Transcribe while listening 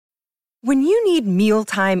When you need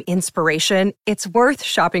mealtime inspiration, it's worth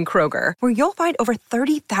shopping Kroger, where you'll find over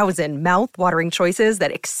 30,000 mouth-watering choices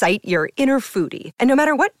that excite your inner foodie. And no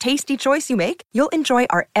matter what tasty choice you make, you'll enjoy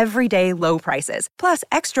our everyday low prices, plus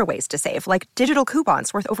extra ways to save, like digital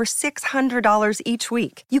coupons worth over $600 each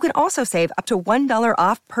week. You can also save up to $1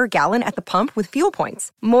 off per gallon at the pump with fuel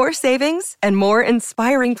points. More savings and more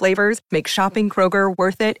inspiring flavors make shopping Kroger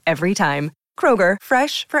worth it every time. Kroger,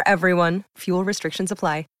 fresh for everyone. Fuel restrictions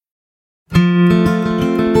apply.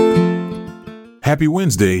 Happy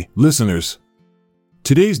Wednesday, listeners.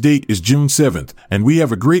 Today's date is June 7th, and we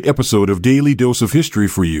have a great episode of Daily Dose of History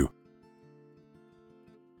for you.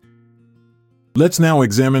 Let's now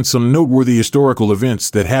examine some noteworthy historical events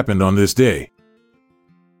that happened on this day.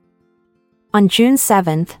 On June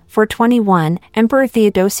 7th, 421, Emperor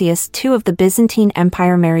Theodosius II of the Byzantine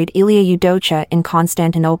Empire married Ilia Eudocia in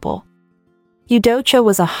Constantinople. Eudocia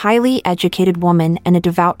was a highly educated woman and a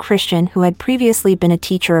devout Christian who had previously been a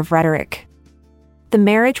teacher of rhetoric. The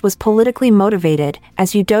marriage was politically motivated,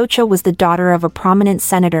 as Eudocia was the daughter of a prominent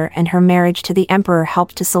senator and her marriage to the emperor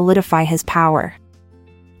helped to solidify his power.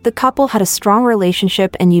 The couple had a strong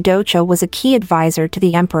relationship and Eudocia was a key advisor to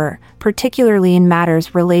the emperor, particularly in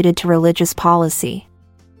matters related to religious policy.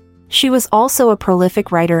 She was also a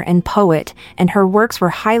prolific writer and poet, and her works were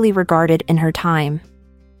highly regarded in her time.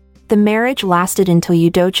 The marriage lasted until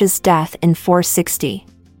Eudocia's death in 460.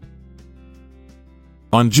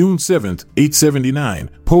 On June 7, 879,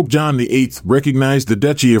 Pope John VIII recognized the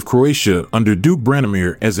Duchy of Croatia under Duke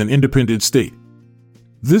Branimir as an independent state.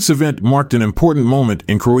 This event marked an important moment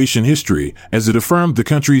in Croatian history, as it affirmed the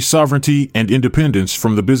country's sovereignty and independence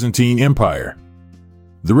from the Byzantine Empire.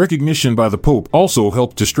 The recognition by the Pope also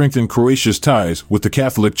helped to strengthen Croatia's ties with the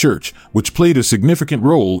Catholic Church, which played a significant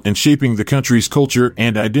role in shaping the country's culture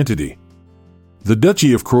and identity. The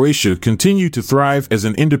Duchy of Croatia continued to thrive as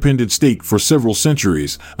an independent state for several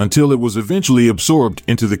centuries, until it was eventually absorbed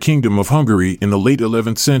into the Kingdom of Hungary in the late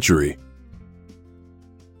 11th century.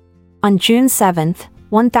 On June 7,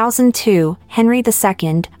 1002, Henry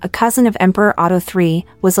II, a cousin of Emperor Otto III,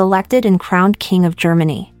 was elected and crowned King of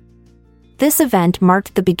Germany. This event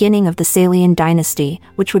marked the beginning of the Salian dynasty,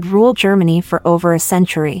 which would rule Germany for over a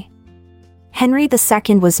century. Henry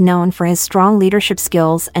II was known for his strong leadership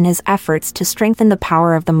skills and his efforts to strengthen the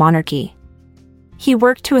power of the monarchy. He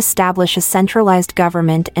worked to establish a centralized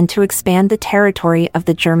government and to expand the territory of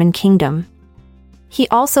the German kingdom. He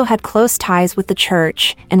also had close ties with the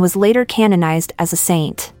Church and was later canonized as a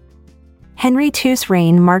saint. Henry II's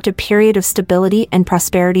reign marked a period of stability and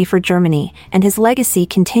prosperity for Germany, and his legacy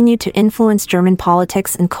continued to influence German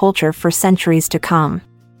politics and culture for centuries to come.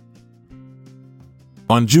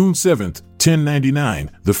 On June 7, 1099,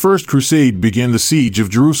 the First Crusade began the siege of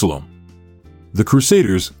Jerusalem. The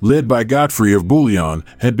Crusaders, led by Godfrey of Bouillon,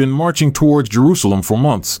 had been marching towards Jerusalem for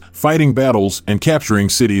months, fighting battles and capturing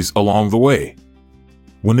cities along the way.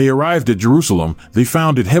 When they arrived at Jerusalem, they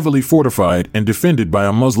found it heavily fortified and defended by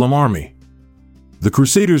a Muslim army. The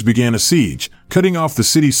Crusaders began a siege, cutting off the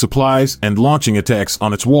city's supplies and launching attacks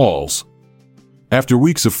on its walls. After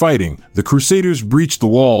weeks of fighting, the Crusaders breached the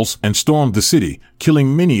walls and stormed the city,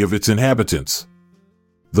 killing many of its inhabitants.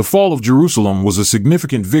 The fall of Jerusalem was a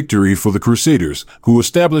significant victory for the Crusaders, who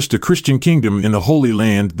established a Christian kingdom in the Holy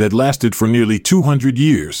Land that lasted for nearly 200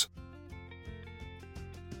 years.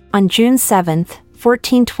 On June 7,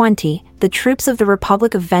 1420, the troops of the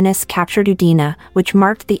Republic of Venice captured Udine, which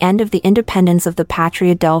marked the end of the independence of the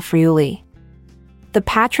Patria del Friuli. The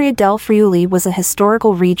Patria del Friuli was a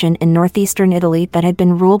historical region in northeastern Italy that had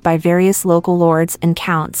been ruled by various local lords and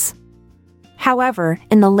counts. However,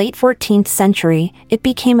 in the late 14th century, it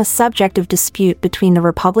became a subject of dispute between the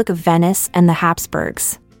Republic of Venice and the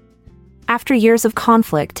Habsburgs. After years of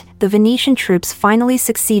conflict, the Venetian troops finally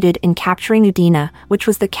succeeded in capturing Udine, which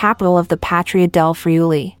was the capital of the Patria del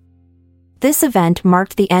Friuli. This event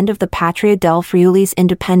marked the end of the Patria del Friuli's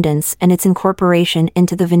independence and its incorporation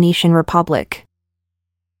into the Venetian Republic.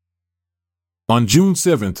 On June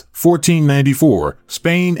 7, 1494,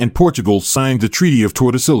 Spain and Portugal signed the Treaty of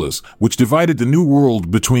Tordesillas, which divided the New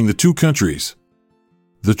World between the two countries.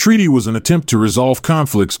 The treaty was an attempt to resolve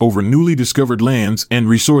conflicts over newly discovered lands and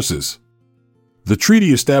resources. The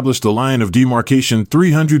treaty established a line of demarcation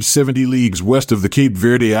 370 leagues west of the Cape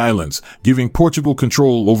Verde Islands, giving Portugal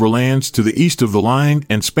control over lands to the east of the line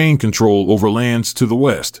and Spain control over lands to the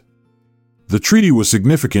west. The treaty was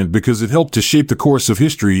significant because it helped to shape the course of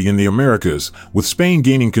history in the Americas, with Spain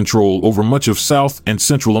gaining control over much of South and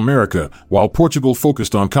Central America, while Portugal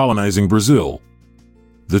focused on colonizing Brazil.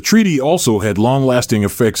 The treaty also had long-lasting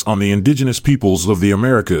effects on the indigenous peoples of the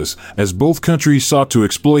Americas, as both countries sought to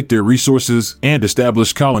exploit their resources and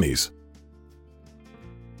establish colonies.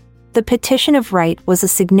 The Petition of Right was a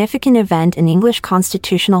significant event in English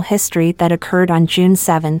constitutional history that occurred on June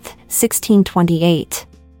 7, 1628.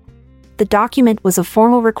 The document was a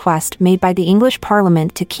formal request made by the English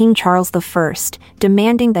Parliament to King Charles I,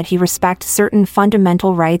 demanding that he respect certain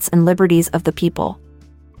fundamental rights and liberties of the people.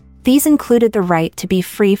 These included the right to be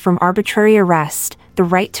free from arbitrary arrest, the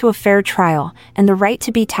right to a fair trial, and the right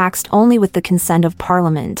to be taxed only with the consent of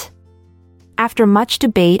Parliament. After much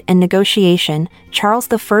debate and negotiation, Charles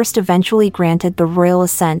I eventually granted the royal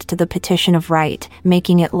assent to the Petition of Right,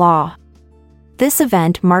 making it law. This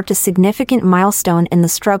event marked a significant milestone in the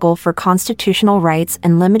struggle for constitutional rights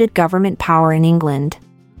and limited government power in England.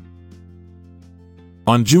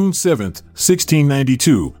 On June 7,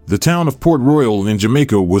 1692, the town of Port Royal in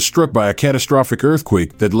Jamaica was struck by a catastrophic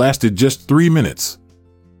earthquake that lasted just 3 minutes.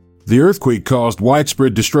 The earthquake caused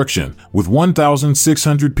widespread destruction, with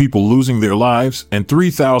 1,600 people losing their lives and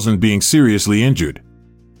 3,000 being seriously injured.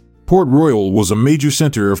 Port Royal was a major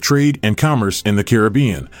center of trade and commerce in the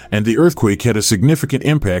Caribbean, and the earthquake had a significant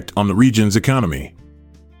impact on the region's economy.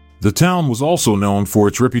 The town was also known for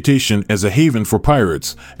its reputation as a haven for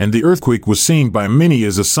pirates, and the earthquake was seen by many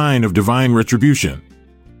as a sign of divine retribution.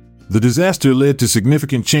 The disaster led to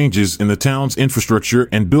significant changes in the town's infrastructure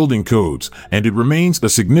and building codes, and it remains a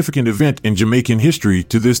significant event in Jamaican history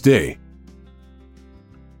to this day.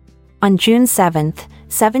 On June 7,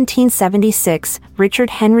 1776, Richard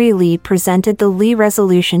Henry Lee presented the Lee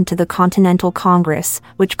Resolution to the Continental Congress,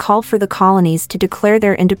 which called for the colonies to declare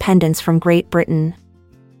their independence from Great Britain.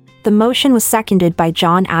 The motion was seconded by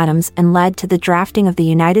John Adams and led to the drafting of the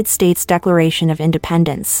United States Declaration of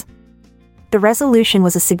Independence. The resolution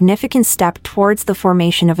was a significant step towards the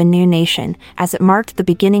formation of a new nation, as it marked the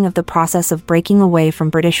beginning of the process of breaking away from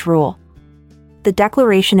British rule. The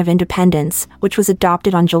Declaration of Independence, which was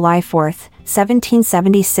adopted on July 4,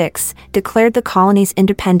 1776, declared the colony's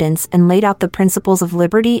independence and laid out the principles of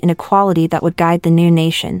liberty and equality that would guide the new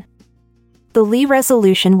nation. The Lee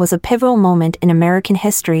Resolution was a pivotal moment in American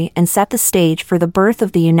history and set the stage for the birth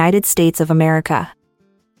of the United States of America.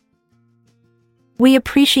 We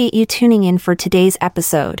appreciate you tuning in for today's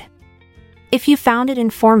episode. If you found it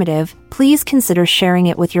informative, please consider sharing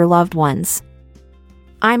it with your loved ones.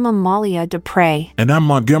 I'm Amalia Dupre. And I'm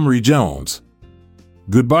Montgomery Jones.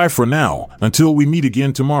 Goodbye for now, until we meet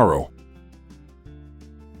again tomorrow.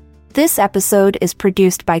 This episode is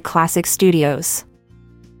produced by Classic Studios.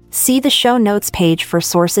 See the show notes page for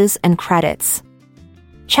sources and credits.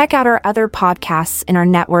 Check out our other podcasts in our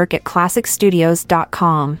network at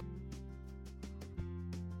classicstudios.com.